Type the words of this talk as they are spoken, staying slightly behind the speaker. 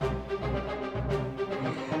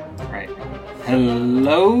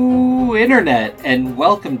Hello, Internet, and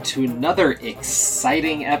welcome to another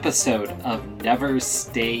exciting episode of Never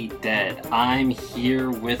Stay Dead. I'm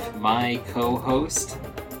here with my co-host,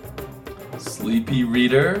 Sleepy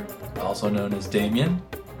Reader, also known as Damien.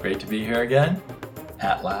 Great to be here again,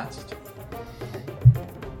 at last.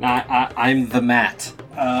 I'm the Matt.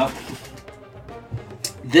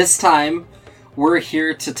 This time, we're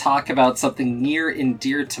here to talk about something near and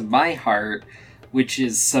dear to my heart, which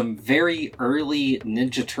is some very early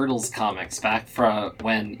Ninja Turtles comics back from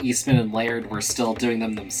when Eastman and Laird were still doing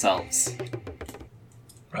them themselves.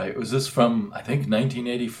 Right, was this from, I think,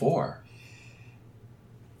 1984?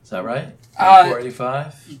 Is that right?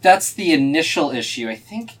 85? That's the initial issue. I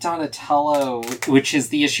think Donatello, which is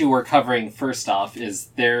the issue we're covering first off, is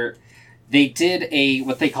they did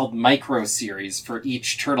what they called micro series for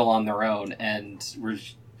each turtle on their own, and we're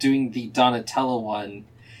doing the Donatello one.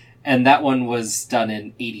 And that one was done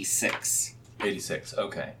in 86. 86,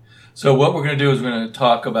 okay. So what we're going to do is we're going to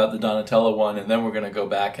talk about the Donatello one, and then we're going to go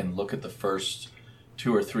back and look at the first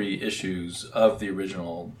 2 or 3 issues of the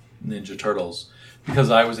original Ninja Turtles,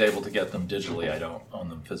 because I was able to get them digitally. I don't own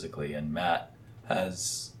them physically. And Matt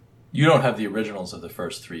has... You don't have the originals of the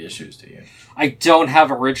first 3 issues, do you? I don't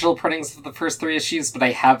have original printings of the first 3 issues, but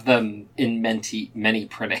I have them in many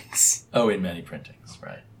printings. Oh, in many printings,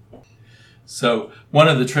 right. So one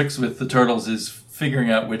of the tricks with the Turtles is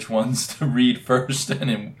figuring out which ones to read first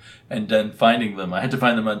and then finding them. I had to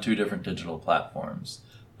find them on 2 different digital platforms.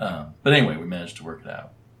 But anyway, we managed to work it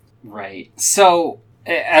out. Right. So,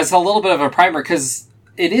 as a little bit of a primer, because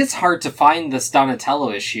it is hard to find this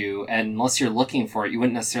Donatello issue, and unless you're looking for it, you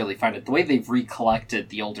wouldn't necessarily find it. The way they've recollected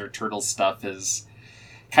the older Turtles stuff is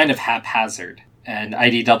kind of haphazard, and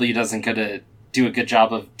IDW doesn't do a good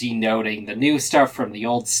job of denoting the new stuff from the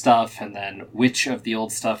old stuff, and then which of the old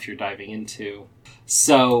stuff you're diving into.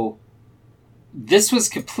 So, this was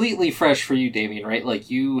completely fresh for you, Damien, right? Like,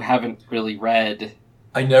 you haven't really read...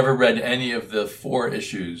 I never read any of the 4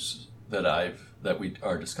 issues that we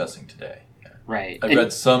are discussing today. Right. I've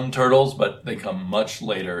read some Turtles, but they come much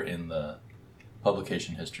later in the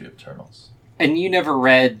publication history of Turtles. And you never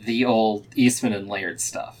read the old Eastman and Laird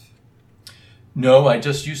stuff? No, I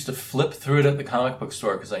just used to flip through it at the comic book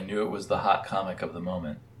store because I knew it was the hot comic of the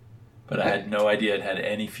moment. But I had no idea it had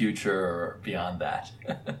any future beyond that.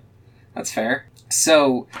 That's fair.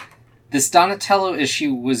 So, this Donatello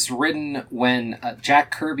issue was written when Jack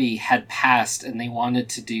Kirby had passed and they wanted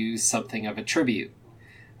to do something of a tribute.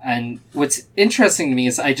 And what's interesting to me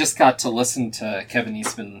is I just got to listen to Kevin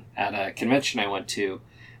Eastman at a convention I went to.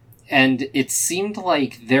 And it seemed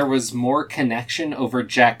like there was more connection over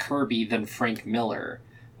Jack Kirby than Frank Miller,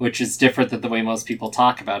 which is different than the way most people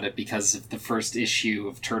talk about it because of the first issue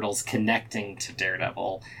of Turtles connecting to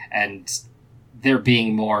Daredevil, and there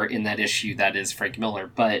being more in that issue that is Frank Miller.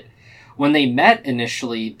 But when they met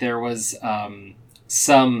initially, there was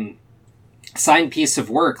some signed piece of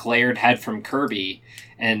work Laird had from Kirby,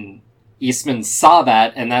 and Eastman saw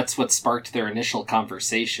that, and that's what sparked their initial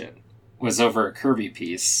conversation, was over a Kirby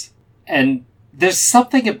piece. And there's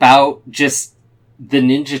something about just the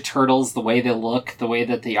Ninja Turtles, the way they look, the way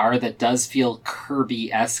that they are, that does feel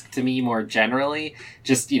Kirby-esque to me more generally.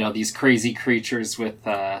 Just, these crazy creatures with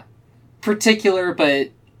particular but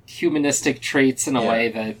humanistic traits in a way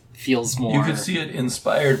that feels more... You could see it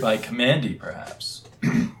inspired by Kamandi, perhaps.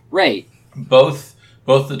 Right. Both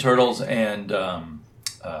the Turtles and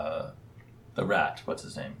the rat, what's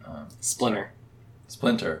his name? Splinter.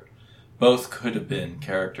 Both could have been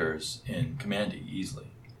characters in Kamandi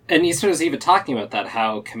easily. And Eastman was even talking about that,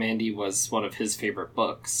 how Kamandi was one of his favorite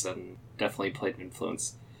books and definitely played an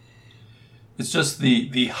influence. It's just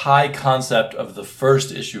the high concept of the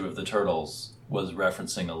first issue of the Turtles was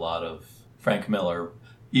referencing a lot of Frank Miller,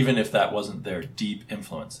 even if that wasn't their deep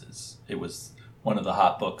influences. It was one of the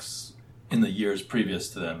hot books in the years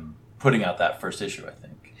previous to them putting out that first issue, I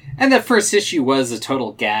think. And that first issue was a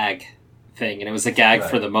total gag thing, and it was a gag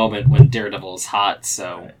for the moment when Daredevil was hot,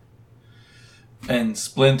 so... Right. And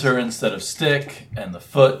Splinter instead of stick, and the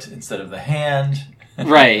foot instead of the hand.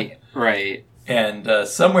 Right. And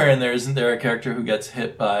somewhere in there, isn't there a character who gets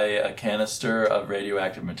hit by a canister of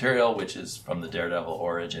radioactive material, which is from the Daredevil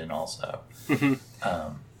origin also.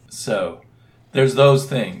 So there's those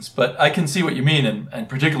things. But I can see what you mean, and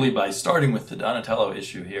particularly by starting with the Donatello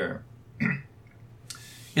issue here,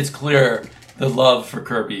 it's clear the love for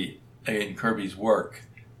Kirby and Kirby's work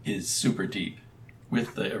is super deep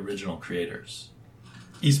with the original creators,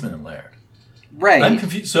 Eastman and Laird. Right. I'm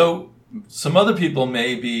confused. So some other people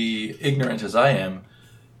may be ignorant as I am.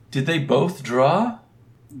 Did they both draw?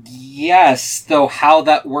 Yes, though how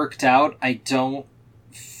that worked out, I don't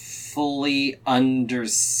fully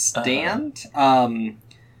understand.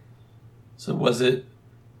 So was it...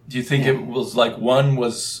 Do you think it was like one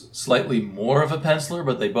was slightly more of a penciler,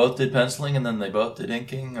 but they both did penciling and then they both did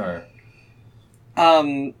inking, or?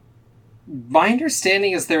 My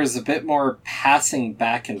understanding is there was a bit more passing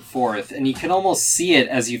back and forth, and you can almost see it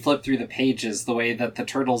as you flip through the pages. The way that the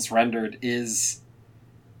turtles rendered is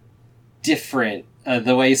different.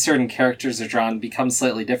 The way certain characters are drawn becomes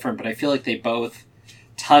slightly different, but I feel like they both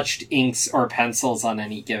touched inks or pencils on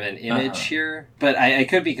any given image here. But I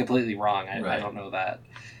could be completely wrong. I don't know that.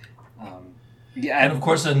 And of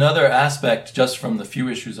course, another aspect, just from the few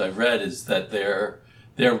issues I've read, is that they're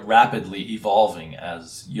rapidly evolving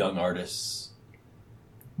as young artists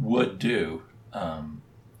would do.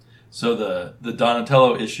 So the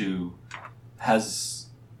Donatello issue has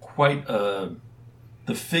quite a...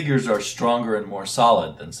 The figures are stronger and more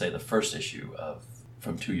solid than, say, the first issue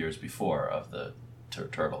from 2 years before of the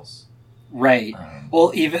Turtles. Right.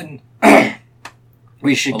 Well, even...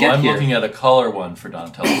 we should get I'm here. Looking at a color one for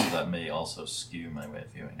Donatello, so that may also skew my way of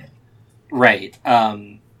viewing it. Right.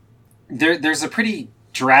 There's a pretty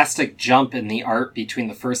drastic jump in the art between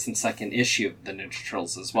the first and second issue of the Ninja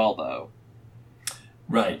Turtles as well, though.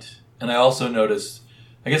 Right. And I also noticed...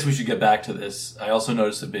 I guess we should get back to this. I also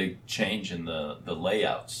noticed a big change in the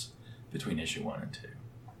layouts between issue 1 and 2.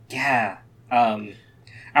 Yeah.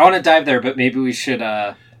 I want to dive there, but maybe we should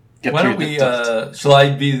get Why through don't we, the... shall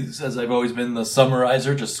I be, as I've always been, the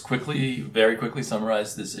summarizer, just very quickly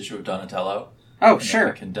summarize this issue of Donatello? Oh, and sure.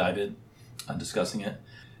 Then we can dive in on discussing it.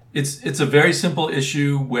 It's a very simple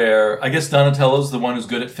issue where, I guess Donatello's the one who's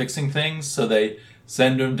good at fixing things, so they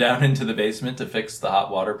send him down into the basement to fix the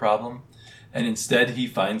hot water problem. And instead he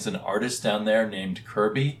finds an artist down there named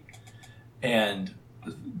Kirby and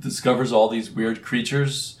discovers all these weird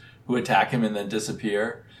creatures who attack him and then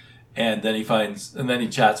disappear. And then he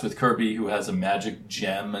chats with Kirby, who has a magic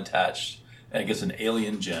gem attached, I guess an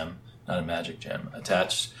alien gem, not a magic gem,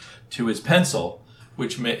 attached to his pencil,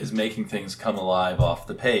 which is making things come alive off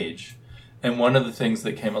the page. And one of the things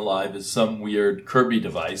that came alive is some weird Kirby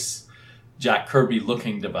device, Jack Kirby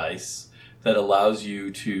looking device, that allows you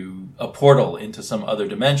to a portal into some other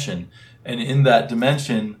dimension. And in that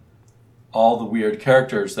dimension, all the weird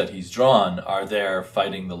characters that he's drawn are there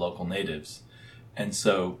fighting the local natives. And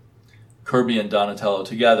so Kirby and Donatello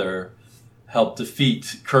together help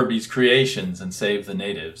defeat Kirby's creations and save the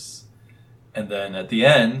natives. And then at the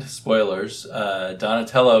end, spoilers,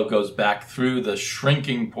 Donatello goes back through the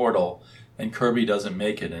shrinking portal and Kirby doesn't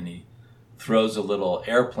make it, and he throws a little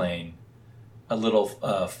airplane, a little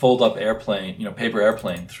fold-up airplane, paper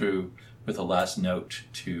airplane through with a last note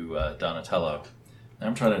to Donatello.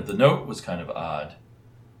 And the note was kind of odd.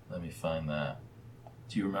 Let me find that.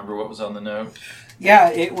 Do you remember what was on the note? Yeah,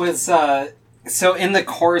 it was, so in the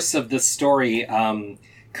course of this story,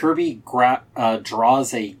 Kirby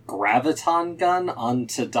draws a graviton gun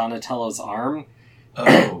onto Donatello's arm,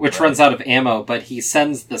 which runs out of ammo, but he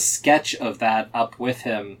sends the sketch of that up with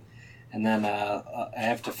him. And then I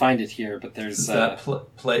have to find it here, but there's...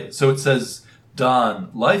 play? So it says,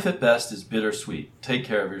 Don, life at best is bittersweet. Take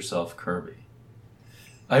care of yourself, Kirby.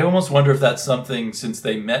 I almost wonder if that's something, since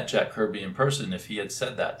they met Jack Kirby in person, if he had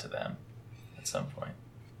said that to them at some point.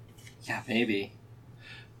 Yeah, maybe.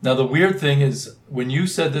 Now, the weird thing is, when you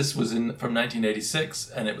said this was from 1986,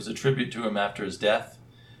 and it was a tribute to him after his death,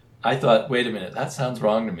 I thought, wait a minute, that sounds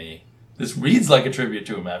wrong to me. This reads like a tribute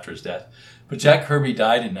to him after his death. But Jack Kirby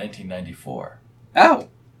died in 1994. Oh.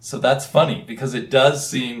 So that's funny, because it does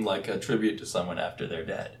seem like a tribute to someone after they're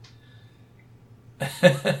dead.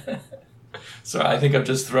 So I think I've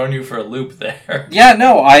just thrown you for a loop there. Yeah,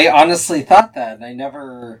 no, I honestly thought that, and I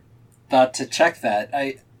never thought to check that.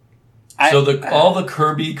 All the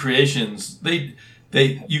Kirby creations,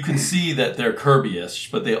 you can see that they're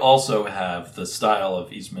Kirby-ish, but they also have the style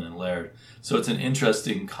of Eastman and Laird. So it's an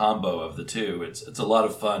interesting combo of the two. It's a lot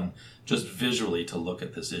of fun just visually to look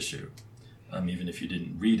at this issue. Even if you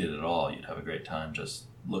didn't read it at all, you'd have a great time just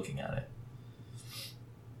looking at it.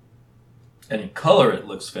 And in color, it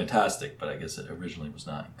looks fantastic, but I guess it originally was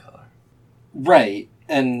not in color. Right.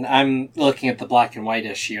 And I'm looking at the black and white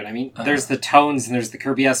issue, and I mean, there's the tones and there's the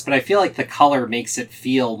Kirby-esque, but I feel like the color makes it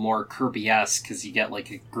feel more Kirby-esque because you get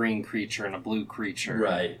like a green creature and a blue creature.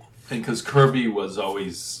 Right. And because Kirby you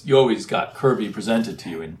always got Kirby presented to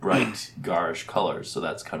you in bright, garish colors, so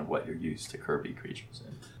that's kind of what you're used to Kirby creatures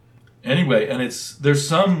in. Anyway, and there's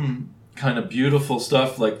some kind of beautiful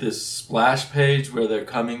stuff like this splash page where they're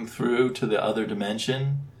coming through to the other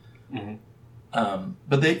dimension. Mm-hmm.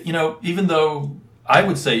 But they, even though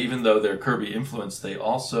they're Kirby influenced, they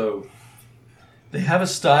also They have a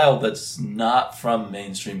style that's not from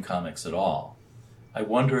mainstream comics at all. I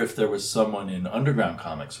wonder if there was someone in underground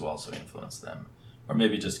comics who also influenced them, or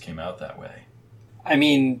maybe just came out that way. I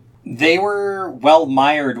mean, they were well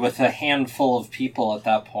mired with a handful of people at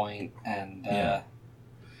that point, and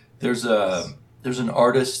there's an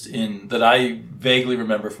artist that I vaguely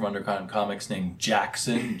remember from underground comics named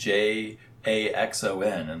Jackson,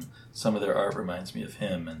 Jaxon, and some of their art reminds me of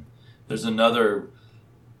him. And there's another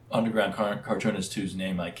underground cartoonist whose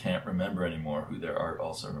name I can't remember anymore, who their art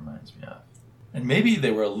also reminds me of. And maybe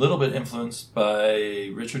they were a little bit influenced by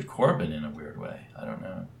Richard Corbin in a weird way. I don't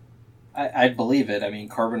know. I'd believe it. I mean,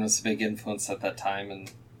 Corbin was a big influence at that time,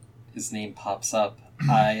 and his name pops up.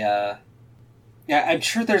 I'm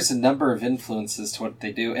sure there's a number of influences to what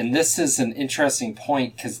they do, and this is an interesting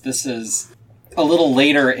point, because this is a little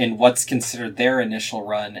later in what's considered their initial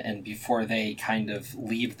run, and before they kind of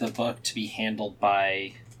leave the book to be handled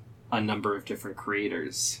by a number of different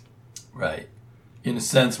creators. Right. In a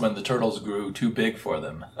sense, when the Turtles grew too big for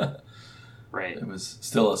them. Right. It was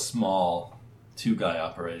still a small two-guy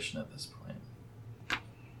operation at this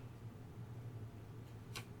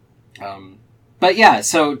point. But yeah,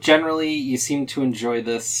 so generally you seem to enjoy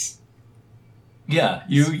this. Yeah,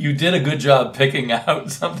 you did a good job picking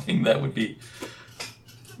out something that would be,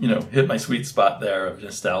 hit my sweet spot there of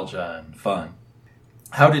nostalgia and fun.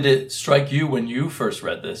 How did it strike you when you first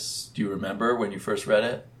read this? Do you remember when you first read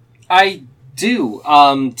it? I do.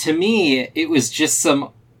 To me, it was just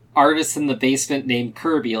some artist in the basement named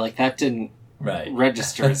Kirby. Like, that didn't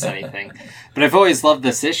register as anything. But I've always loved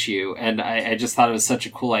this issue, and I just thought it was such a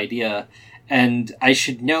cool idea. And I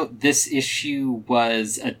should note, this issue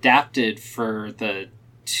was adapted for the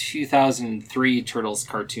 2003 Turtles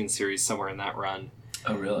cartoon series, somewhere in that run.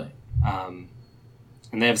 Oh, really?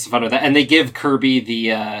 And they have some fun with that. And they give Kirby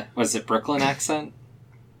the, was it Brooklyn accent?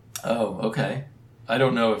 Oh, okay. I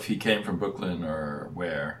don't know if he came from Brooklyn or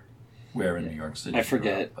where in New York City. I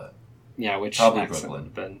forget. But yeah, which probably accent Brooklyn. would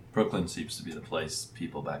have been. Brooklyn seems to be the place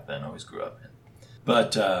people back then always grew up in.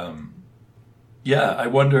 But, yeah, I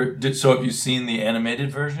wonder, so have you seen the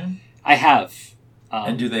animated version? I have.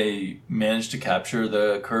 And do they manage to capture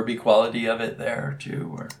the Kirby quality of it there,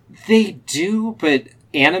 too? Or? They do, but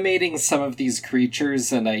animating some of these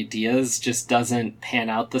creatures and ideas just doesn't pan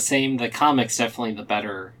out the same. The comic's definitely the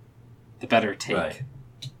better take. Right.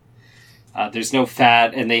 There's no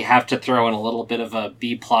fat, and they have to throw in a little bit of a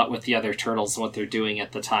B-plot with the other Turtles and what they're doing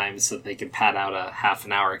at the time so that they can pad out a half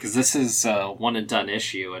an hour, because this is a one-and-done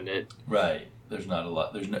issue, and it... Right. There's not a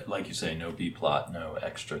lot. There's, no, like you say, no B-plot, no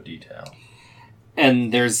extra detail.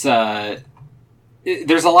 And there's a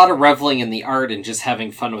lot of reveling in the art and just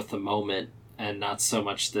having fun with the moment, and not so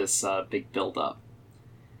much this big build-up.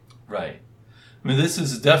 Right. I mean, this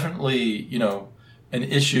is definitely, an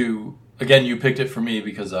issue. Again, you picked it for me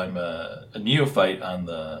because I'm a neophyte on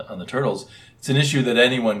the Turtles. It's an issue that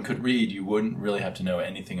anyone could read. You wouldn't really have to know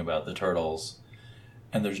anything about the Turtles.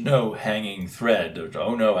 And there's no hanging thread. There's,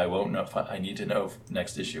 oh no, I won't know. I need to know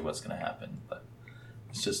next issue what's going to happen. But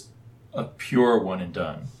it's just a pure one and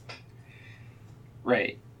done.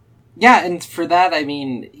 Right. Yeah, and for that, I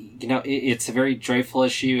mean, it's a very joyful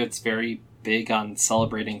issue. It's very big on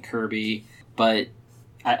celebrating Kirby. But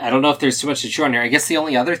I don't know if there's too much to chew on here. I guess the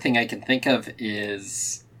only other thing I can think of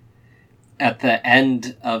is at the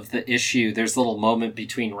end of the issue, there's a little moment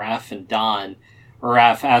between Raph and Don.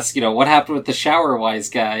 Raph asks, what happened with the shower-wise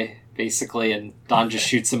guy, basically, and Don just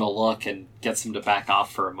shoots him a look and gets him to back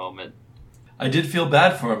off for a moment. I did feel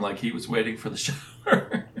bad for him, like he was waiting for the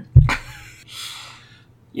shower.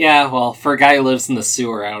 Yeah, well, for a guy who lives in the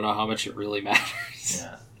sewer, I don't know how much it really matters.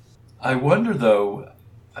 Yeah. I wonder, though,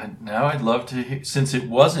 now I'd love to hear, since it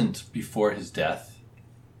wasn't before his death,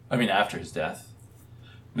 after his death,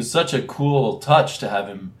 it was such a cool touch to have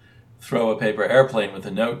him throw a paper airplane with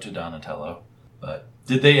a note to Donatello. But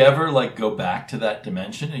did they ever, go back to that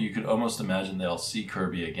dimension? And you could almost imagine they'll see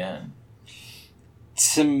Kirby again.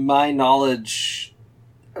 To my knowledge,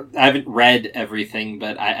 I haven't read everything,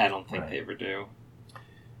 but I don't think they ever do.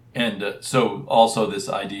 And so also this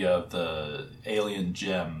idea of the alien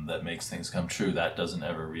gem that makes things come true, that doesn't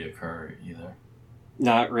ever reoccur either.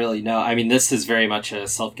 Not really, no. I mean, this is very much a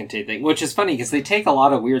self-contained thing, which is funny because they take a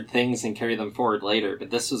lot of weird things and carry them forward later, but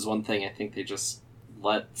this was one thing I think they just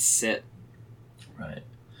let sit. Right.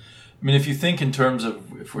 I mean, if you think in terms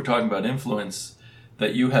of, if we're talking about influence,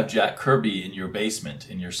 that you have Jack Kirby in your basement,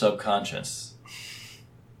 in your subconscious,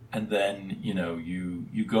 and then,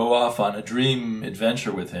 you go off on a dream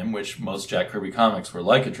adventure with him, which most Jack Kirby comics were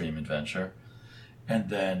like a dream adventure, and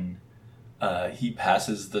then he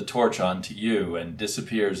passes the torch on to you and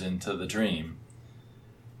disappears into the dream.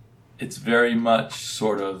 it's very much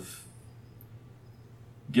sort of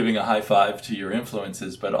giving a high five to your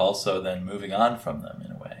influences, but also then moving on from them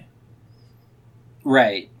in a way.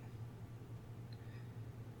 Right.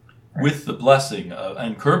 With the blessing of,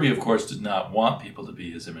 and Kirby, of course, did not want people to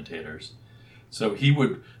be his imitators. So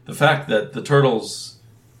the fact that the Turtles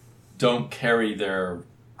don't carry their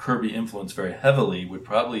Kirby influence very heavily would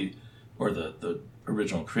probably, or the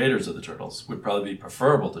original creators of the Turtles, would probably be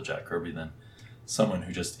preferable to Jack Kirby than someone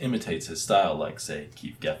who just imitates his style, like, say,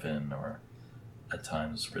 Keith Geffen or at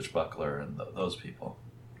times Rich Buckler and those people.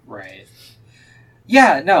 Right.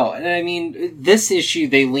 Yeah, no, and I mean, this issue,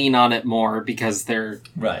 they lean on it more because they're...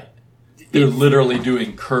 Right. They're literally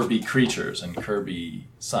doing Kirby creatures and Kirby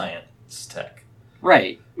science tech.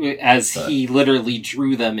 Right. He literally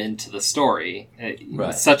drew them into the story.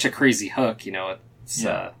 It's such a crazy hook, it's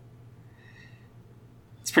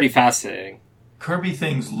pretty fascinating. Kirby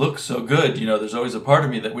things look so good, there's always a part of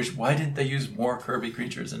me that why didn't they use more Kirby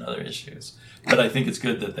creatures in other issues? But I think it's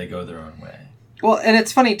good that they go their own way. Well, and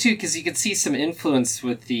it's funny, too, because you can see some influence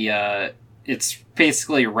with the... it's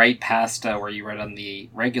basically right past where you read on the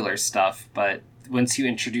regular stuff, but once you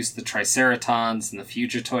introduce the Triceratons and the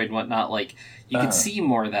Fugitoid and whatnot, you can see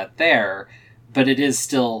more of that there, but it is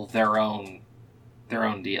still their own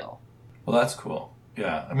deal. Well, that's cool.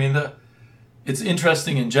 Yeah, I mean, it's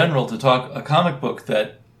interesting in general to talk a comic book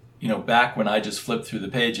that, back when I just flipped through the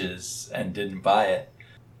pages and didn't buy it,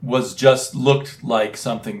 looked like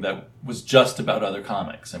something that was just about other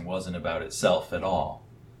comics and wasn't about itself at all.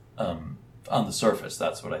 On the surface,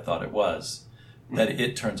 that's what I thought it was. That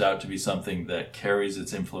it turns out to be something that carries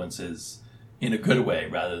its influences in a good way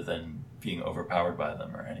rather than being overpowered by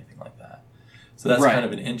them or anything like that. So that's kind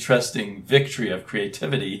of an interesting victory of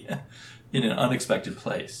creativity in an unexpected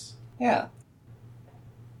place. Yeah.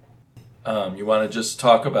 You want to just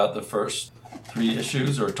talk about the first 3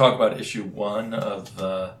 issues or talk about issue 1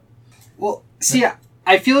 of... Well, see,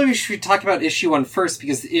 I feel like we should talk about issue 1 first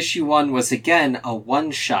because issue 1 was, again, a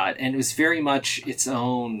one-shot, and it was very much its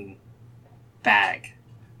own bag.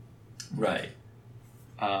 Right.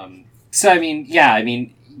 So, I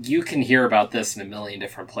mean, you can hear about this in a million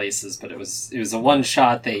different places, but it was a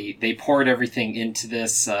one-shot. They poured everything into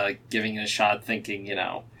this, giving it a shot, thinking,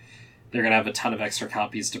 they're going to have a ton of extra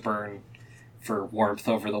copies to burn for warmth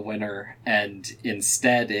over the winter, and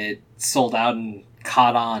instead it sold out and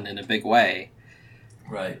caught on in a big way.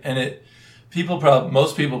 Right, and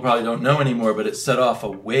most people probably don't know anymore, but it set off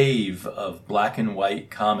a wave of black and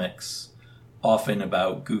white comics, often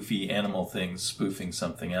about goofy animal things spoofing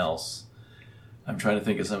something else. I'm trying to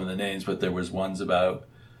think of some of the names, but there was ones about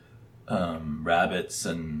rabbits,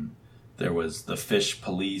 and there was the Fish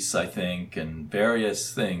Police, I think, and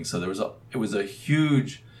various things. So it was a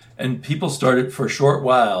huge, and people started for a short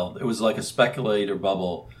while. It was like a speculator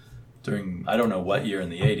bubble during, I don't know what year in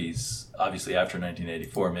the 80s, obviously after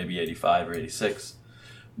 1984, maybe 85 or 86,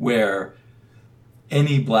 where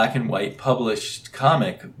any black and white published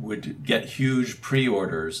comic would get huge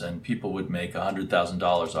pre-orders and people would make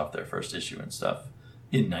 $100,000 off their first issue and stuff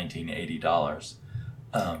in $1980.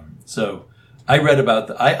 So I read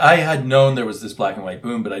about I had known there was this black and white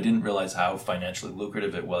boom, but I didn't realize how financially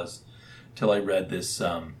lucrative it was till I read this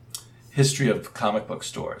history of comic book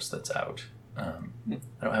stores that's out. I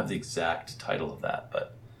don't have the exact title of that,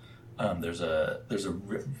 but there's a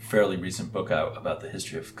fairly recent book out about the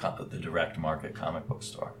history of the direct market comic book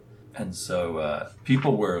store, and so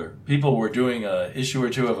people were doing a issue or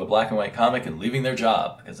two of a black and white comic and leaving their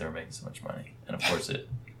job because they were making so much money, and of course it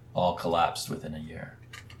all collapsed within a year.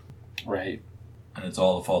 Right, and it's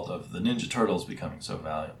all the fault of the Ninja Turtles becoming so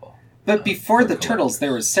valuable. But before the Turtles,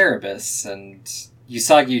 there was Cerebus, and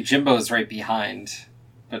Usagi Yojimbo's right behind.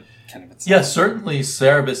 But kind of certainly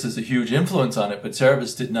Cerebus is a huge influence on it, but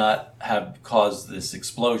Cerebus did not cause this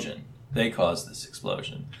explosion. They caused this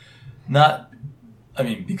explosion.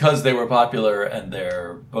 Because they were popular and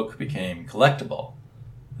their book became collectible,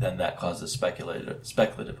 then that caused a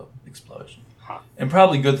speculative explosion. Huh. And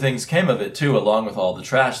probably good things came of it, too. Along with all the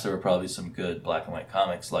trash, there were probably some good black and white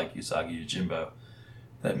comics like Usagi Yojimbo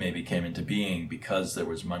that maybe came into being because there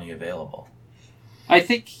was money available. I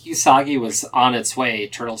think Usagi was on its way.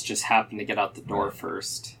 Turtles just happened to get out the door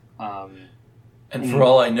first. And for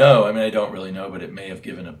all I know, I don't really know, but it may have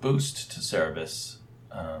given a boost to Cerebus.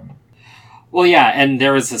 Well, yeah, and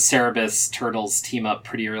there was a Cerebus Turtles team up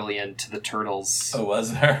pretty early into the Turtles. Oh,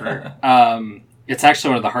 was there? It's actually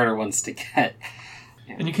one of the harder ones to get.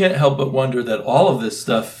 Yeah. And you can't help but wonder that all of this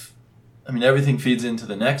stuff, everything feeds into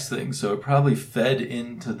the next thing, so it probably fed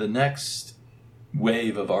into the next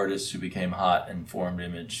wave of artists who became hot and formed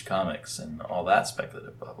Image Comics and all that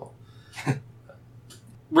speculative bubble.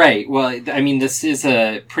 Right. Well, I mean, this is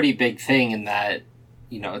a pretty big thing in that,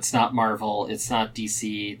 it's not Marvel, it's not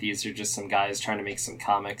DC. These are just some guys trying to make some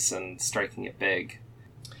comics and striking it big.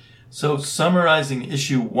 So summarizing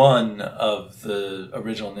issue 1 of the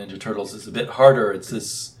original Ninja Turtles is a bit harder. It's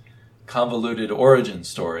this convoluted origin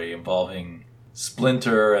story involving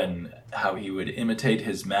Splinter and how he would imitate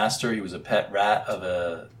his master. He was a pet rat of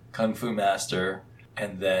a kung fu master.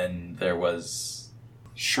 And then there was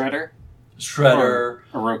Shredder? Or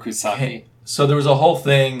Oroku Saki. So there was a whole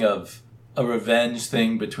thing of a revenge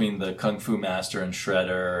thing between the kung fu master and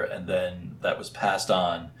Shredder, and then that was passed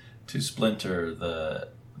on to Splinter, the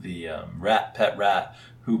pet rat,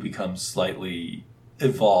 who becomes slightly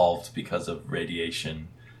evolved because of radiation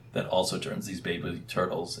that also turns these baby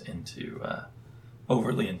turtles into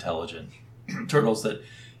overly intelligent turtles that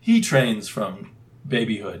he trains from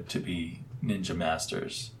babyhood to be ninja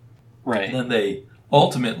masters. Right. And then they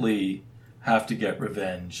ultimately have to get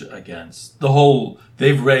revenge against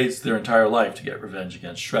they've raised their entire life to get revenge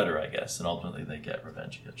against Shredder, I guess, and ultimately they get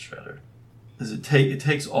revenge against Shredder. It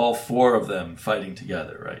takes all 4 of them fighting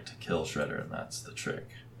together, right, to kill Shredder, and that's the trick.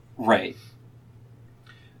 Right.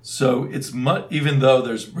 So it's even though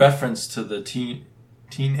there's reference to the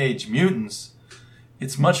Teenage Mutants,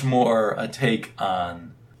 it's much more a take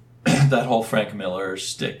on that whole Frank Miller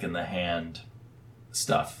stick in the hand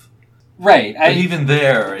stuff. Right. But even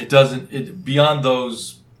there, beyond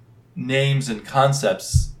those names and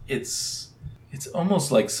concepts, it's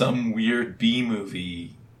almost like some weird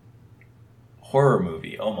B-movie, horror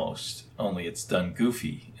movie almost, only it's done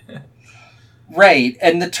goofy. Right,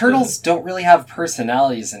 and the turtles don't really have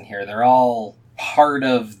personalities in here. They're all part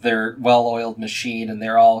of their well-oiled machine, and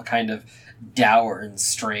they're all kind of dour and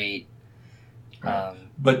straight.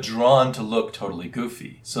 But drawn to look totally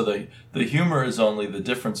goofy. So the humor is only the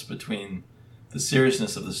difference between the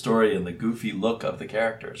seriousness of the story and the goofy look of the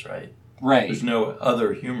characters, right? Right. There's no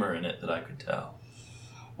other humor in it that I could tell.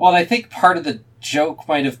 Well, I think part of the joke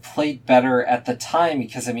might have played better at the time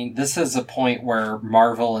because, I mean, this is a point where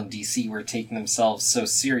Marvel and DC were taking themselves so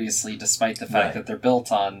seriously despite the fact that they're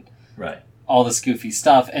built on all this goofy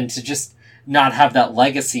stuff, and to just not have that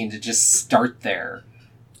legacy and to just start there,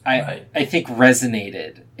 I think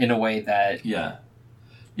resonated in a way that... Yeah,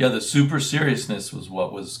 the super seriousness was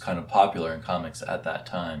what was kind of popular in comics at that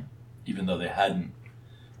time, even though they hadn't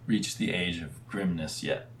reached the age of grimness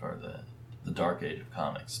yet, or the dark age of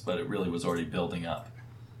comics, but it really was already building up.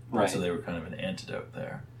 Right. So they were kind of an antidote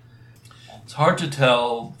there. It's hard to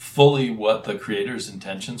tell fully what the creators'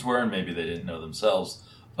 intentions were, and maybe they didn't know themselves,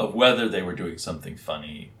 of whether they were doing something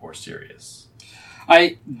funny or serious.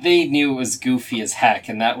 They knew it was goofy as heck,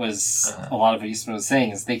 and that was a lot of what Eastman was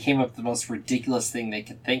saying, is they came up with the most ridiculous thing they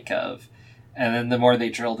could think of, and then the more they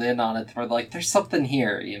drilled in on it, the more like, there's something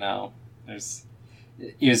here, It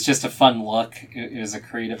was just a fun look. It was a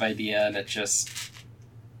creative idea, and it just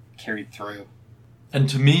carried through. And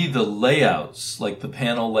to me, the layouts, like the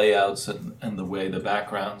panel layouts and the way the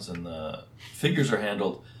backgrounds and the figures are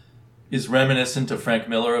handled, is reminiscent of Frank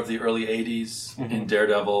Miller of the early 80s in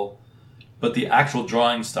Daredevil. But the actual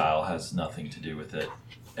drawing style has nothing to do with it.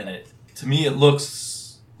 And to me, it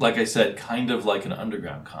looks, like I said, kind of like an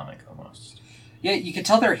underground comic almost. Yeah, you can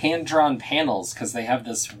tell they're hand-drawn panels because they have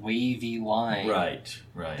this wavy line. Right.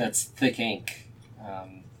 That's thick ink.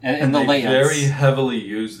 And the they layouts. very heavily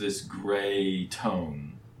use this gray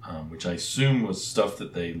tone, which I assume was stuff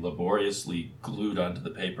that they laboriously glued onto the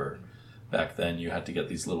paper. Back then, you had to get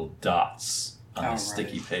these little dots on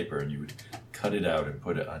sticky paper, and you would cut it out and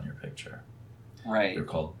put it on your picture. Right. They're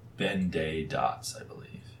called Ben-Day dots, I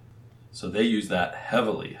believe. So they use that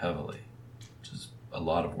heavily, which is a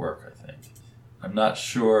lot of work, I think. I'm not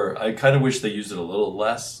sure. I kind of wish they used it a little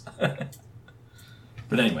less.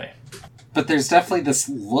 But anyway. But there's definitely this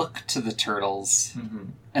look to the Turtles.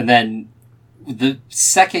 And then the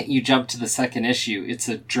second you jump to the second issue, it's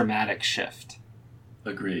a dramatic shift.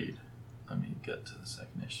 Agreed. Let me get to the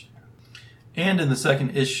second issue. And in the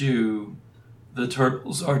second issue, the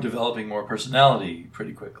Turtles are developing more personality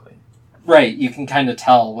pretty quickly. Right. You can kind of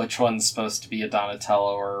tell which one's supposed to be a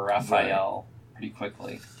Donatello or a Raphael pretty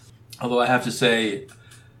quickly. Although I have to say,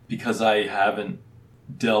 because I haven't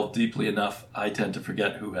delved deeply enough, I tend to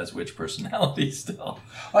forget who has which personality still,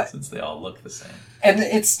 since they all look the same. And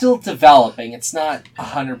it's still developing. It's not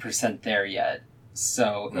 100% there yet.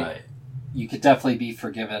 So you could definitely be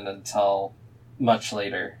forgiven until much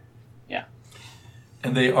later. Yeah.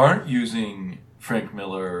 And they aren't using Frank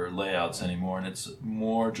Miller layouts anymore, and it's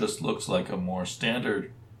more just looks like a more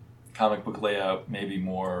standard comic book layout, maybe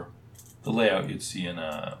more the layout you'd see in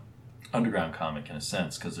a underground comic in a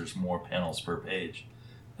sense, because there's more panels per page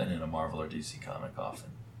than in a Marvel or DC comic often.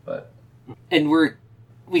 But And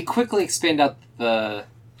we quickly expand out the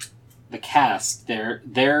cast.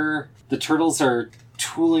 The turtles are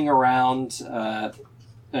tooling around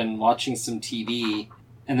and watching some TV,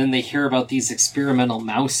 and then they hear about these experimental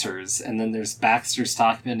mousers, and then there's Baxter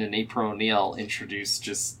Stockman and April O'Neil introduced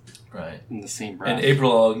just right in the same breath. And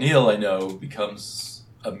April O'Neil, I know, becomes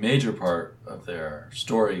a major part of their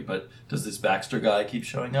story, but does this Baxter guy keep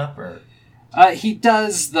showing up, or? He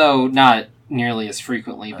does, though not nearly as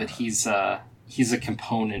frequently, but he's a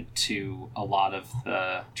component to a lot of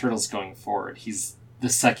the turtles going forward. He's the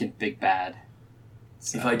second big bad.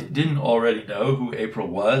 So. If I didn't already know who April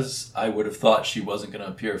was, I would have thought she wasn't going to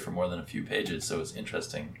appear for more than a few pages, so it's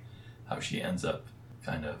interesting how she ends up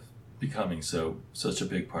kind of becoming such a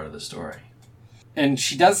big part of the story. And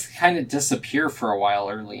she does kind of disappear for a while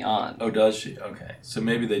early on. Oh, does she? Okay. So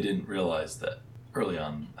maybe they didn't realize that early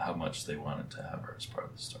on how much they wanted to have her as part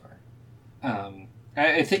of the story.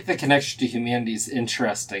 I think the connection to humanity is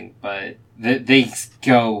interesting, but they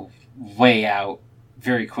go way out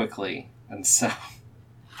very quickly. And so,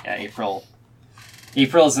 yeah, April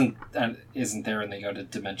isn't there, and they go to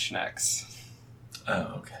Dimension X.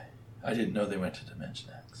 Oh, okay. I didn't know they went to Dimension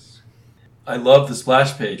X. I love the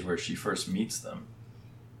splash page where she first meets them.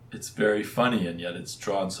 It's very funny, and yet it's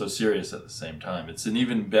drawn so serious at the same time. It's an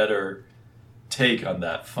even better take on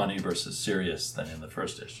that funny versus serious than in the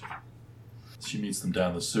first issue. She meets them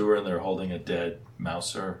down the sewer, and they're holding a dead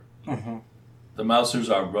mouser. Mm-hmm. The mousers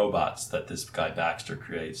are robots that this guy Baxter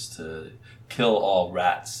creates to kill all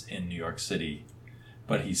rats in New York City,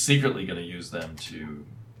 but he's secretly going to use them to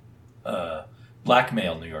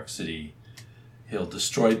blackmail New York City. He'll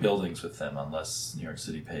destroy buildings with them unless New York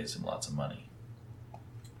City pays him lots of money.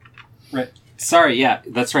 Right. Sorry, yeah,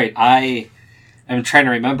 that's right. I am trying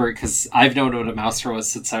to remember, because I've known what a mouser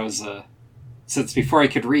was since before I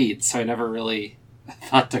could read, so I never really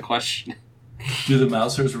thought to question it. Do the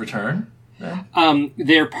mousers return then?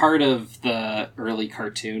 They're part of the early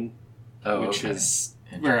cartoon, which is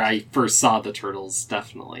where I first saw the turtles,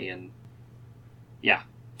 definitely, and yeah.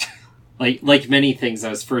 Like many things, I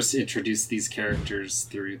was first introduced to these characters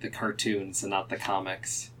through the cartoons and not the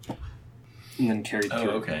comics. And then carried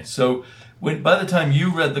through. Oh, okay. So by the time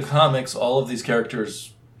you read the comics, all of these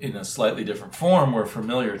characters in a slightly different form were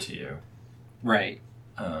familiar to you. Right.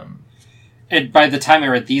 And by the time I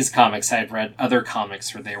read these comics, I had read other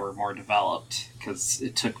comics where they were more developed, because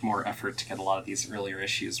it took more effort to get a lot of these earlier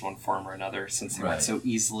issues, one form or another, since they weren't so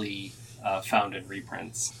easily found in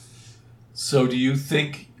reprints. So do you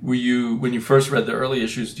think, when you first read the early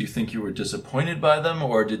issues, do you think you were disappointed by them,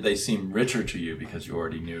 or did they seem richer to you because you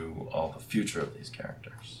already knew all the future of these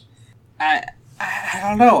characters? I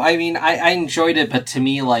don't know. I mean, I enjoyed it, but to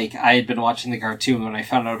me, like, I had been watching the cartoon when I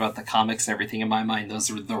found out about the comics and everything. In my mind, those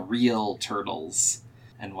were the real turtles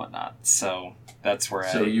and whatnot. So that's where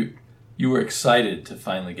So you were excited to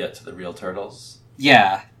finally get to the real turtles?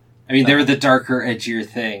 Yeah. I mean, they were the darker, edgier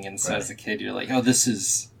thing, and so as a kid, you're like, oh, this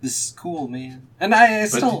is cool, man. And I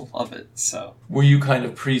still love it, so. Were you kind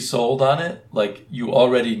of pre-sold on it? Like, you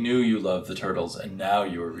already knew you loved the turtles, and now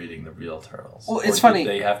you were reading the real turtles? Well, it's funny.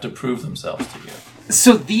 Did they have to prove themselves to you?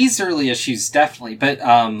 So these early issues, definitely. But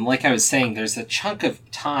like I was saying, there's a chunk of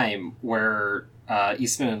time where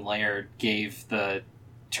Eastman and Laird gave the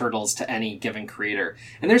turtles to any given creator.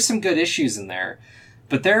 And there's some good issues in there.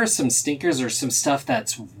 But there are some stinkers or some stuff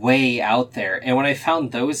that's way out there. And when I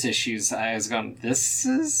found those issues, I was going, this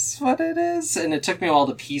is what it is? And it took me a while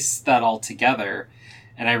to piece that all together.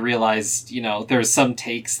 And I realized, there's some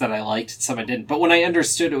takes that I liked and some I didn't. But when I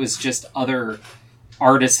understood it was just other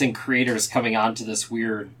artists and creators coming onto this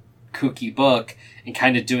weird, kooky book and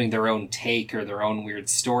kind of doing their own take or their own weird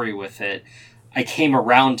story with it, I came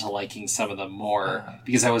around to liking some of them more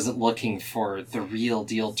because I wasn't looking for the real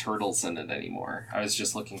deal turtles in it anymore. I was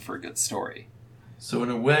just looking for a good story. So in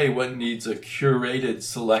a way, one needs a curated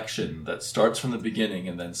selection that starts from the beginning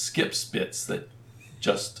and then skips bits that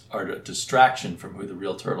just are a distraction from who the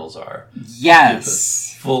real turtles are.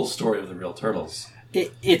 Yes. The full story of the real turtles.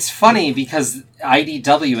 It's funny because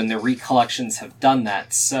IDW and their recollections have done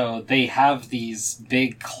that. So they have these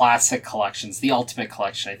big classic collections. The Ultimate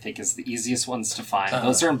Collection, I think, is the easiest ones to find.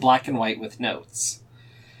 Those are in black and white with notes.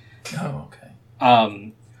 Oh,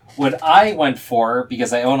 okay. What I went for,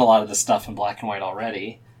 because I own a lot of the stuff in black and white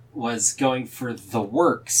already, was going for the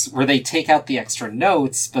works, where they take out the extra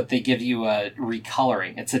notes, but they give you a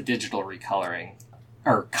recoloring. It's a digital recoloring.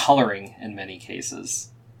 Or coloring in many cases.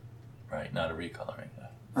 Right, not a recoloring.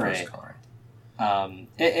 First coloring.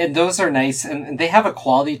 And those are nice, and they have a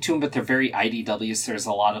quality to them, but they're very IDW, so there's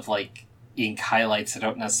a lot of, ink highlights that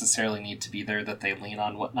don't necessarily need to be there that they lean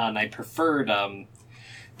on, whatnot, and I preferred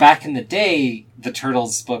back in the day, the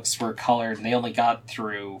Turtles books were colored, and they only got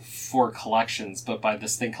through 4 collections, but by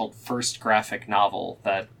this thing called First Graphic Novel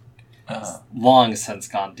that long since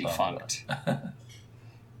gone defunct.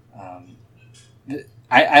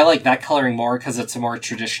 I like that coloring more because it's a more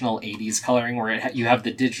traditional 80s coloring where you have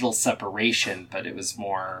the digital separation, but it was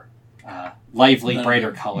more lively,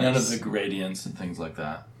 brighter colors. None of the gradients and things like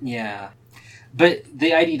that. Yeah. But the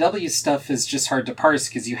IDW stuff is just hard to parse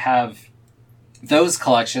because you have those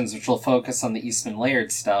collections which will focus on the Eastman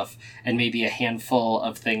Laird stuff and maybe a handful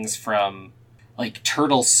of things from like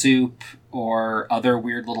Turtle Soup or other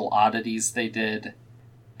weird little oddities they did.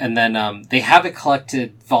 And then they haven't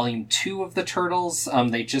collected volume 2 of the Turtles.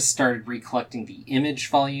 They just started recollecting the Image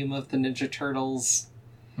volume of the Ninja Turtles.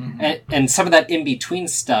 Mm-hmm. And some of that in-between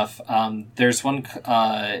stuff, there's one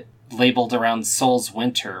labeled around Soul's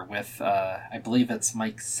Winter with, I believe it's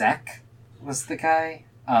Mike Zeck was the guy.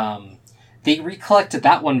 They recollected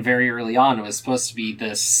that one very early on. It was supposed to be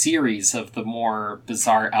this series of the more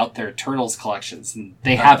bizarre out there Turtles collections, and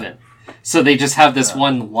they haven't. So they just have this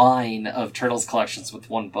one line of Turtles collections with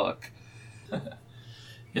one book.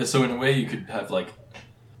 Yeah, so in a way you could have like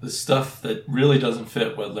the stuff that really doesn't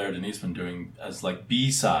fit what Laird and Eastman doing as like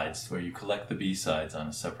B-sides, where you collect the B-sides on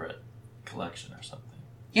a separate collection or something.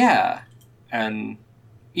 Yeah, and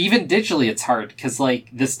even digitally it's hard, because like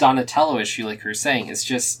this Donatello issue, like you were saying, is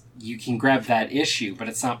just, you can grab that issue, but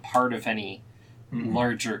it's not part of any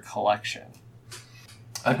larger collection.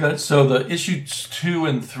 I've got, so the issues 2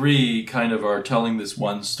 and 3 kind of are telling this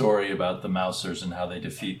one story about the Mousers and how they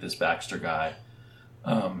defeat this Baxter guy.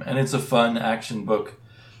 And it's a fun action book.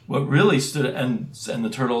 What really stood, and the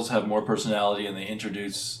Turtles have more personality, and they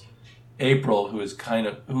introduce April,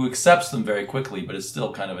 who accepts them very quickly, but is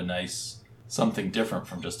still kind of a nice, something different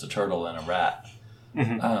from just a turtle and a rat.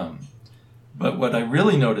 Mm-hmm. But what I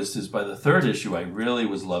really noticed is by the 3rd issue, I really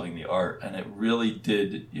was loving the art, and it really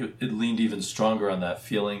did, it leaned even stronger on that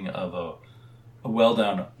feeling of a well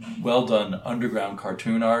done underground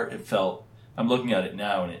cartoon art. It felt, I'm looking at it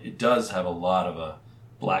now, and it does have a lot of a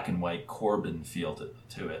black and white Corbin feel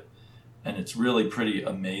to it. And it's really pretty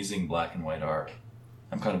amazing black and white art.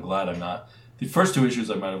 I'm kind of glad I'm not, the first 2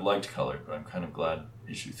 issues I might have liked colored, but I'm kind of glad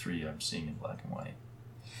issue 3 I'm seeing in black and white.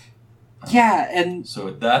 Yeah, and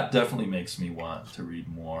so that definitely makes me want to read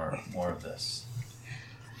more of this.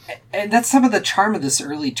 And that's some of the charm of this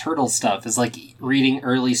early Turtle stuff, is like reading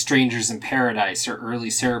early Strangers in Paradise or early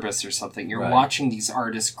Cerebus or something. You're watching these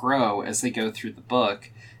artists grow as they go through the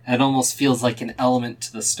book, and it almost feels like an element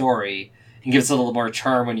to the story, and gives it a little more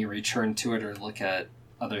charm when you return to it or look at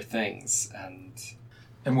other things.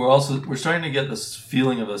 And we're starting to get this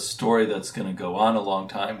feeling of a story that's going to go on a long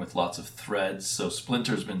time with lots of threads. So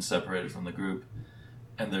Splinter's been separated from the group,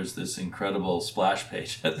 and there's this incredible splash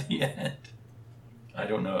page at the end. I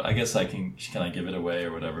don't know. I guess can I give it away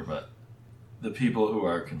or whatever? But the people who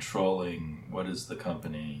are controlling, what is the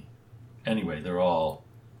company? Anyway, they're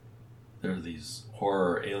these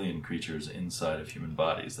horror alien creatures inside of human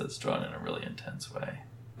bodies that's drawn in a really intense way.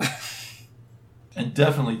 And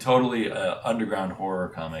definitely totally underground horror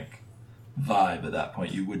comic vibe at that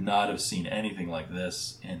point. You would not have seen anything like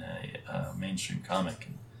this in a mainstream comic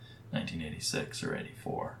in 1986 or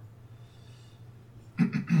 84.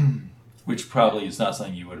 Which probably is not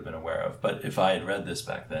something you would have been aware of. But if I had read this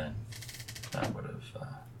back then, I would have...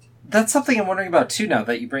 That's something I'm wondering about too now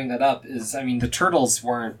that you bring that up, is, I mean, the Turtles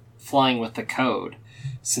weren't flying with the code.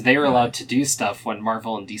 So they were allowed to do stuff when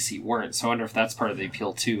Marvel and DC weren't. So I wonder if that's part of the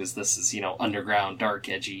appeal too, is this is, underground, dark,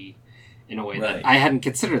 edgy, in a way that I hadn't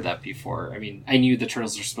considered that before. I mean, I knew the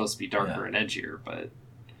Turtles were supposed to be darker and edgier, but...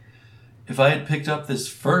 If I had picked up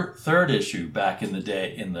this 3rd issue back in the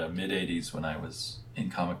day, in the mid-'80s when I was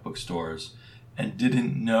in comic book stores, and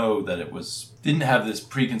didn't know that didn't have this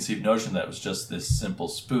preconceived notion that it was just this simple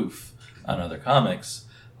spoof on other comics,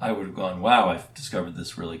 I would have gone, wow, I've discovered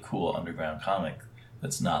this really cool underground comic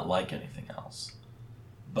that's not like anything else.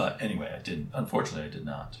 But anyway, unfortunately, I did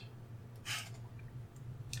not.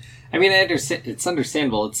 I mean, it's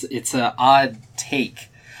understandable. It's an odd take.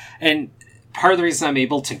 And part of the reason I'm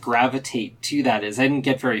able to gravitate to that is I didn't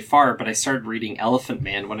get very far, but I started reading Elephant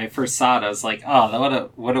Man. When I first saw it, I was like, oh,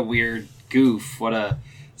 what a weird goof. What a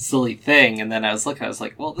silly thing. And then I was like,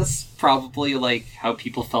 well, this is probably like how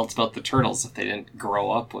people felt about the Turtles if they didn't grow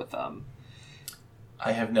up with them.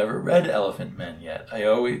 I have never read Elephant Men yet.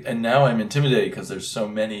 And now I'm intimidated because there's so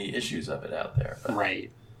many issues of it out there. But.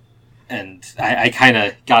 Right. And I kind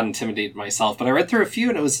of got intimidated myself, but I read through a few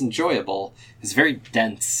and it was enjoyable. It was a very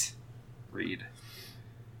dense read.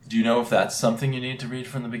 Do you know if that's something you need to read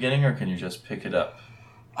from the beginning, or can you just pick it up?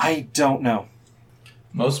 I don't know.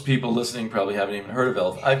 most people listening probably haven't even heard of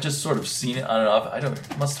Elf. I've just sort of seen it on and off.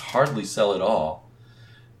 It must hardly sell at all.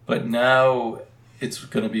 But now it's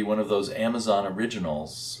going to be one of those Amazon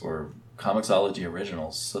originals or Comixology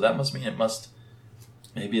originals. So that must mean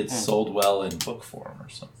maybe it's sold well in book form or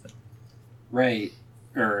something. Right.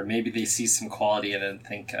 Or maybe they see some quality in it and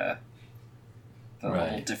think the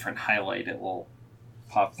little different highlight it will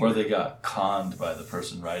pop through. Or they got conned by the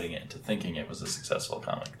person writing it into thinking it was a successful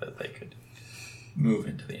comic that they could move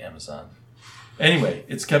into the Amazon. Anyway,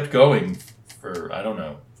 it's kept going for,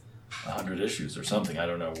 100 issues or something. I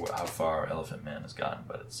don't know how far Elephant Man has gotten,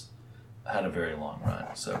 but it's had a very long run.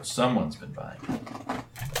 So someone's been buying it.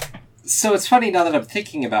 So it's funny now that I'm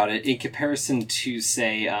thinking about it, in comparison to,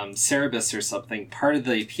 say, Cerebus or something, part of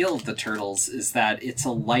the appeal of the Turtles is that it's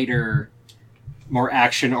a lighter, more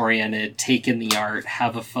action-oriented, take in the art,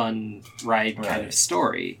 have a fun ride kind of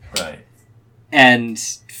story. Right. And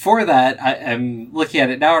for that, I'm looking at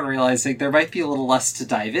it now and realizing there might be a little less to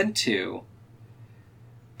dive into.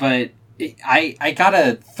 But I got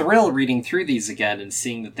a thrill reading through these again and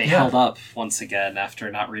seeing that they held up once again after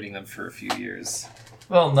not reading them for a few years.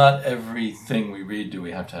 Well, not everything we read do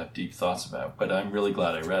we have to have deep thoughts about, but I'm really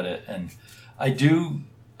glad I read it. And I do,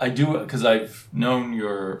 because I've known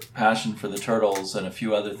your passion for the Turtles and a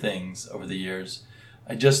few other things over the years.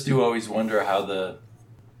 I just do always wonder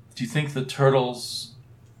do you think the Turtles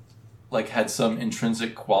had some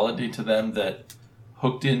intrinsic quality to them that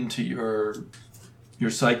hooked into your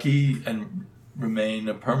psyche and remain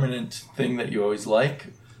a permanent thing that you always like?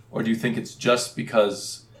 Or do you think it's just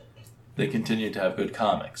because they continue to have good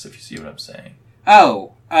comics, if you see what I'm saying?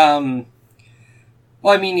 Oh, well,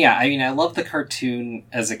 I love the cartoon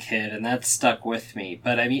as a kid, and that stuck with me.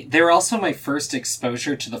 But, they were also my first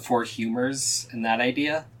exposure to the four humors and that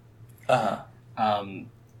idea. Uh-huh.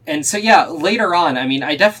 And so, later on,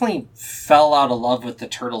 I definitely fell out of love with the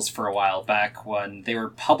Turtles for a while back when they were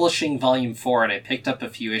publishing Volume 4, and I picked up a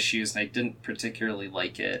few issues, and I didn't particularly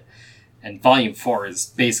like it. And Volume 4 is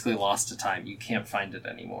basically lost to time. You can't find it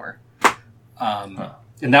anymore.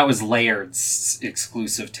 And that was Layard's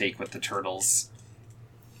exclusive take with the Turtles.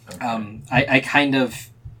 Okay. I kind of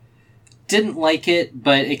didn't like it,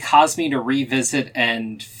 but it caused me to revisit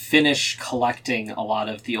and finish collecting a lot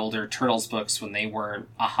of the older Turtles books when they weren't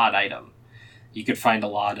a hot item. You could find a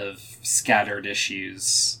lot of scattered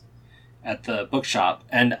issues at the bookshop.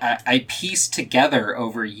 And I pieced together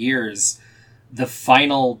over years the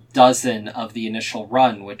final dozen of the initial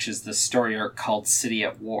run, which is the story arc called City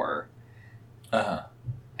at War. Uh-huh.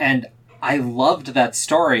 And I loved that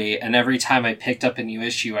story, and every time I picked up a new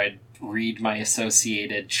issue, I'd read my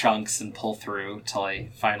associated chunks and pull through till I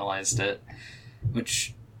finalized it,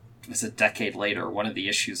 which was a decade later. One of the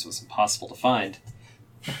issues was impossible to find.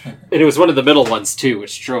 And it was one of the middle ones, too,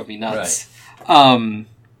 which drove me nuts. Right.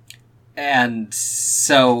 And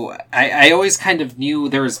so I always kind of knew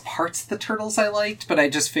there was parts of the Turtles I liked, but I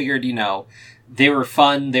just figured, they were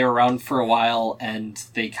fun, they were around for a while, and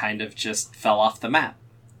they kind of just fell off the map.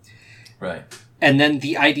 Right. And then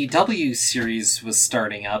the IDW series was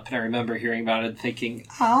starting up, and I remember hearing about it and thinking,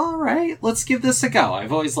 all right, let's give this a go.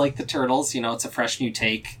 I've always liked the Turtles, it's a fresh new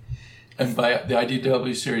take. And by the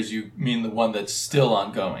IDW series, you mean the one that's still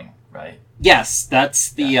ongoing, right? Yes,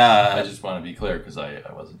 that's the... I just want to be clear, because I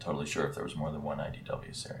wasn't totally sure if there was more than one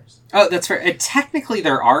IDW series. Oh, that's right. Technically,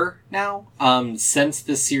 there are now, since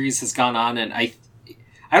this series has gone on, and I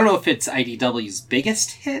don't know if it's IDW's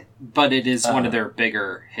biggest hit, but it is one of their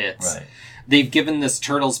bigger hits. Right. They've given this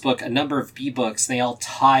Turtles book a number of B-books, and they all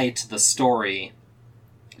tie to the story,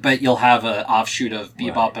 but you'll have an offshoot of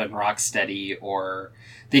Bebop and Rocksteady, or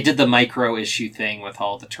they did the micro-issue thing with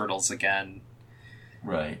all the Turtles again.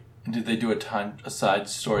 Right. And did they do a side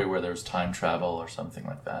story where there's time travel or something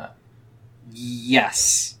like that?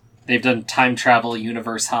 Yes. They've done time travel,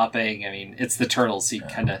 universe hopping. It's the Turtles, so you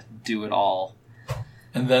kind of do it all.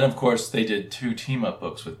 And then, of course, they did 2 team-up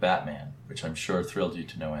books with Batman, which I'm sure thrilled you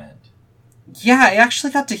to no end. Yeah, I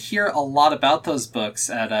actually got to hear a lot about those books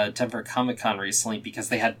at Denver Comic-Con recently because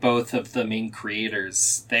they had both of the main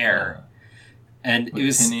creators there. And with it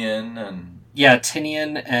was... Tinian and... Yeah,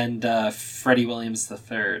 Tinian and Freddie Williams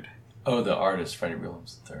III. Oh, the artist, Freddie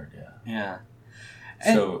Williams III, yeah.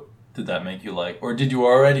 Yeah. So, did that make you like... Or did you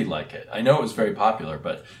already like it? I know it was very popular,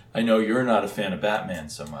 but I know you're not a fan of Batman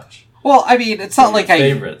so much. Well, it's not like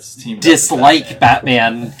I dislike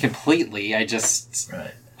Batman completely. I just...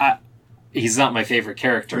 Right. He's not my favorite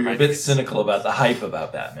character. You're a bit cynical about the hype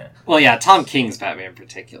about Batman. Well, yeah, Tom King's Batman in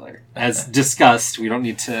particular. As discussed, we don't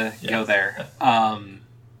need to go there.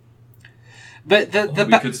 But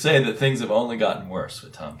we could say that things have only gotten worse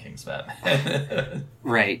with Tom King's Batman.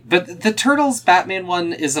 Right. But the Turtles Batman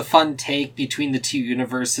one is a fun take between the two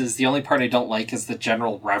universes. The only part I don't like is the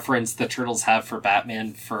general reverence the Turtles have for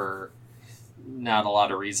Batman for not a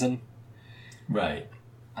lot of reason. Right.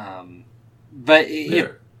 But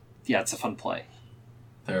it's a fun play.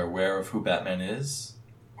 They're aware of who Batman is?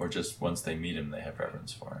 Or just once they meet him, they have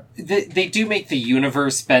reverence for him? They do make the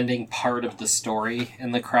universe bending part of the story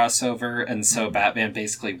in the crossover, and so Batman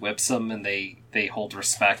basically whips him, and they hold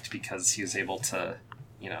respect because he was able to,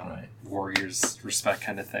 right. Warriors respect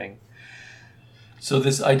kind of thing. So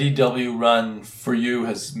this IDW run for you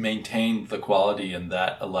has maintained the quality, and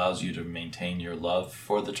that allows you to maintain your love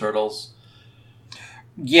for the Turtles?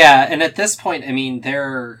 Yeah, and at this point, I mean,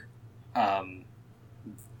 they're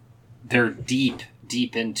deep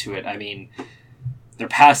into it. I mean, they're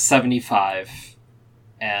past 75,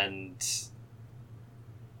 and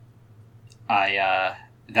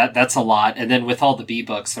that's a lot. And then with all the B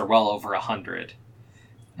books, they're well over 100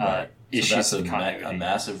 issues. So that's a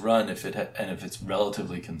massive run. If it's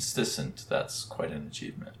relatively consistent, that's quite an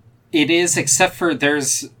achievement. It is, except for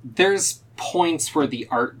there's points where the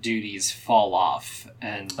art duties fall off,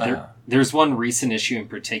 and there's one recent issue in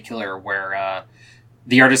particular where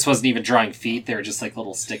the artist wasn't even drawing feet. They were just like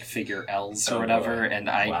little stick figure L's or whatever. Boy. And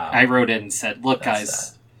I wrote in and said, look, guys,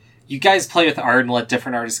 sad. You guys play with art and let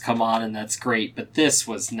different artists come on, and that's great. But this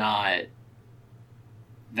was not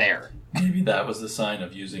there. Maybe that was the sign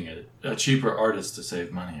of using a cheaper artist to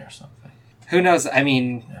save money or something. Who knows? I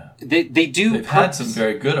mean, they do... They've had some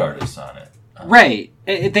very good artists on it. Right.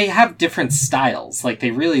 They have different styles. Like, they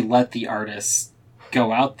really let the artists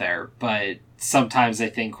go out there. But sometimes I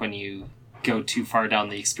think when you go too far down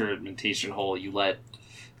the experimentation hole, you let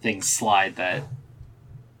things slide that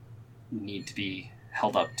need to be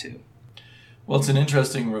held up to. Well, it's an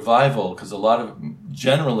interesting revival because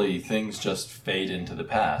generally things just fade into the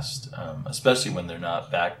past, especially when they're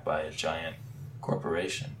not backed by a giant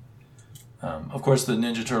corporation. Of course, the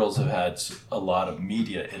Ninja Turtles have had a lot of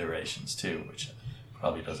media iterations too, which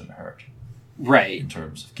probably doesn't hurt. Right. In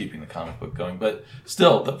terms of keeping the comic book going. But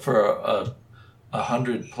still, for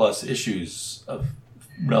 100+ issues of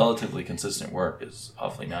relatively consistent work is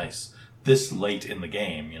awfully nice. This late in the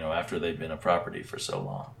game, after they've been a property for so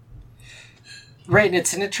long. Right, and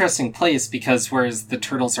it's an interesting place because whereas the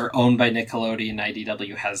Turtles are owned by Nickelodeon,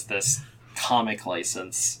 IDW has this comic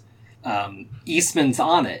license. Eastman's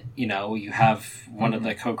on it, you have one of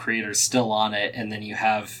the co-creators still on it, and then you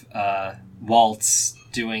have Waltz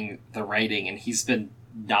doing the writing, and he's been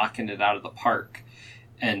knocking it out of the park.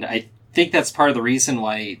 And I think that's part of the reason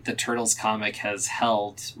why the Turtles comic has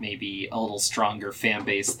held maybe a little stronger fan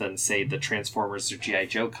base than, say, the Transformers or G.I.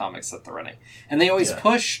 Joe comics that they're running. And they always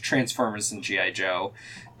push Transformers and G.I. Joe,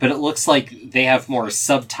 but it looks like they have more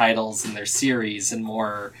subtitles in their series and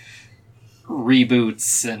more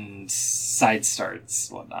reboots and side starts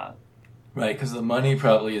and whatnot. Right, because the money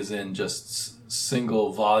probably is in just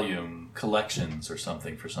single volume collections or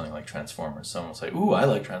something for something like Transformers. Someone will say, ooh, I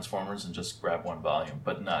like Transformers, and just grab one volume,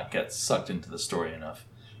 but not get sucked into the story enough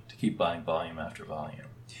to keep buying volume after volume.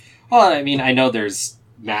 Well, I mean, I know there's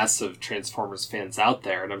massive Transformers fans out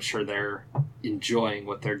there, and I'm sure they're enjoying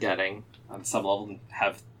what they're getting. Some of them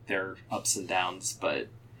have their ups and downs, but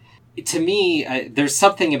to me, there's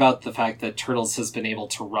something about the fact that Turtles has been able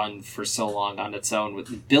to run for so long on its own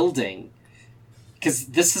with building. Because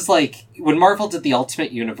this is like, when Marvel did the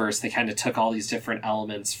Ultimate Universe, they kind of took all these different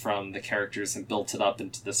elements from the characters and built it up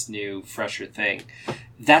into this new, fresher thing.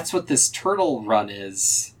 That's what this Turtle run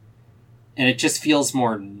is, and it just feels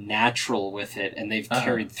more natural with it, and they've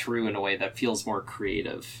carried through in a way that feels more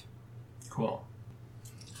creative. Cool.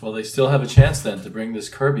 Well, they still have a chance then to bring this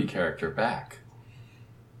Kirby character back.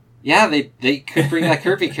 Yeah, they could bring that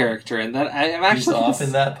Kirby character, and that I'm actually... He's off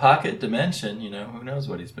in that pocket dimension, who knows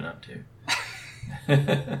what he's been up to.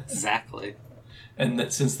 Exactly. And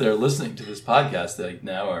that since they're listening to this podcast, they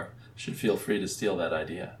now should feel free to steal that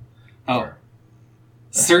idea.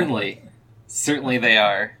 Certainly. Certainly they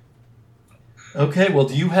are. Okay, well,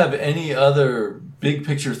 do you have any other big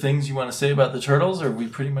picture things you want to say about the Turtles, or have we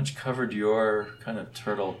pretty much covered your kind of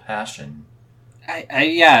turtle passion?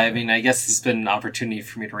 I mean, I guess it's been an opportunity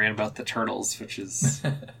for me to rant about the Turtles, which is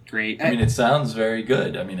great. I mean, it sounds very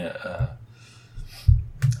good. I mean,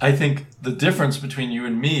 I think the difference between you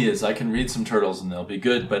and me is I can read some Turtles and they'll be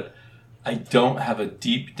good, but I don't have a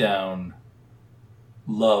deep down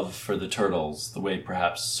love for the Turtles the way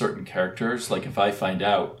perhaps certain characters. Like if I find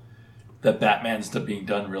out that Batman's being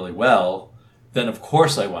done really well, then of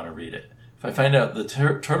course I want to read it. If I find out the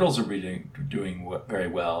Turtles are doing very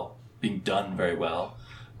well, being done very well,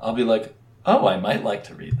 I'll be like, oh, I might like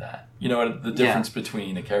to read that. You know what the difference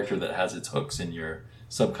between a character that has its hooks in your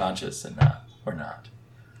subconscious and not.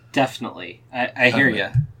 Definitely. I hear you.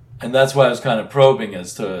 And that's why I was kind of probing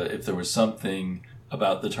as to if there was something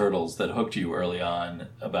about the Turtles that hooked you early on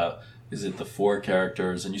about, is it the 4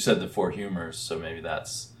 characters? And you said the 4 humors, so maybe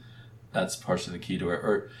that's partially the key to it.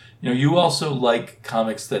 Or, you also like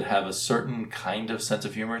comics that have a certain kind of sense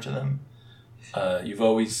of humor to them. You've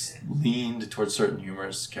always leaned towards certain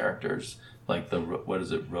humorous characters, like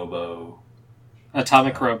Atomic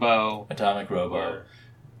Robo, or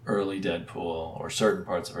early Deadpool, or certain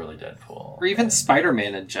parts of early Deadpool. Or even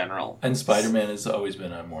Spider-Man in general. And Spider-Man has always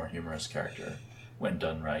been a more humorous character when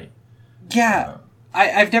done right. Yeah.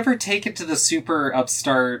 I've never taken to the super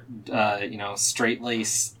upstart,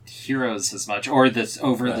 straight-laced heroes as much, or the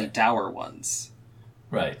overly dour ones.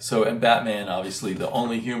 Right. So, in Batman, obviously, the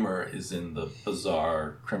only humor is in the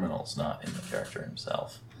bizarre criminals, not in the character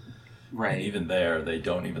himself. Right. And even there, they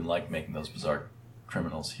don't even like making those bizarre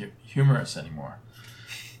criminals humorous anymore.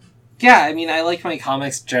 Yeah, I mean, I like my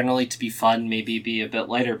comics generally to be fun, maybe be a bit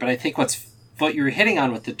lighter, but I think what you're hitting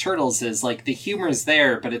on with the Turtles is, like, the humor's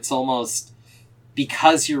there, but it's almost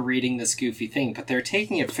because you're reading this goofy thing, but they're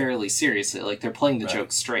taking it fairly seriously. Like, they're playing the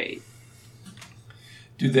joke straight.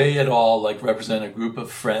 Do they at all, like, represent a group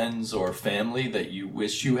of friends or family that you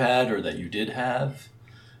wish you had or that you did have?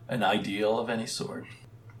 An ideal of any sort?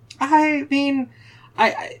 I mean,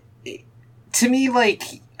 to me, like,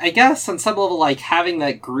 I guess on some level, like, having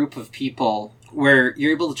that group of people where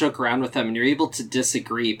you're able to joke around with them and you're able to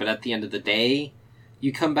disagree, but at the end of the day,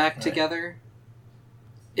 you come back together.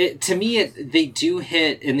 To me, they do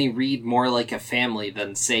hit and they read more like a family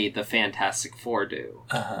than, say, the Fantastic Four do.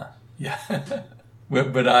 Yeah.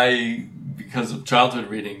 But I, because of childhood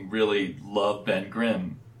reading, really love Ben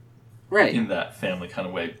Grimm. Right. In that family kind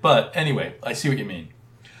of way. But anyway, I see what you mean.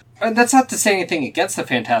 That's not to say anything against the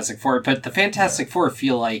Fantastic Four, but the Fantastic Four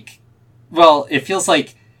feel like... Well, it feels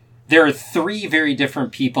like there are 3 very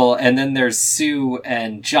different people, and then there's Sue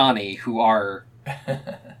and Johnny, who are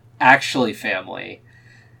actually family.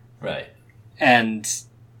 Right. And,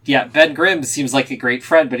 yeah, Ben Grimm seems like a great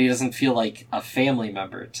friend, but he doesn't feel like a family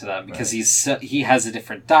member to them, because he has a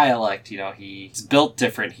different dialect, he's built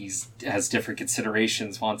different, he has different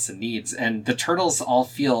considerations, wants, and needs. And the Turtles all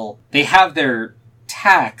feel... They have their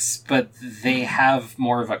tacks, but they have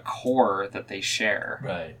more of a core that they share.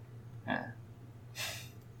 Right. Yeah.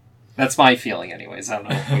 That's my feeling anyways. I don't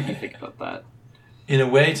know what you think about that. In a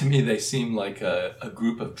way, to me, they seem like a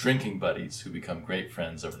group of drinking buddies who become great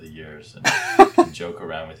friends over the years and can joke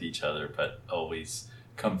around with each other, but always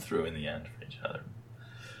come through in the end for each other.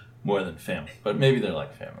 More than family. But maybe they're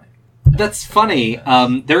like family. That's funny.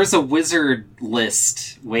 There was a wizard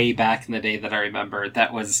list way back in the day that I remember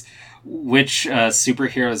that was which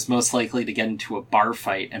superhero is most likely to get into a bar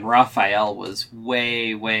fight, and Raphael was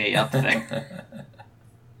way, way up there.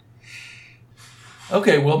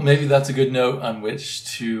 Okay, well, maybe that's a good note on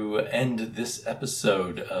which to end this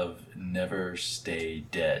episode of Never Stay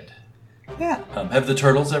Dead. Yeah. Have the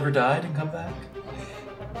Turtles ever died and come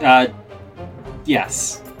back?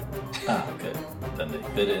 Yes. Ah, good. Then they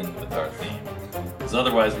fit in with our theme. Because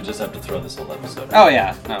otherwise we just have to throw this whole episode out. Oh,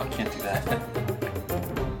 yeah. No, can't do that.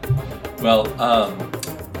 Well,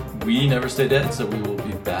 we never stay dead, so we will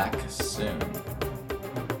be back soon.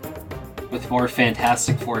 With more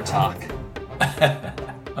Fantastic Four talk.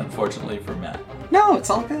 Unfortunately for Matt. No,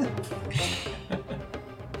 it's all good.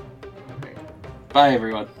 Bye,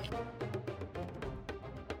 everyone.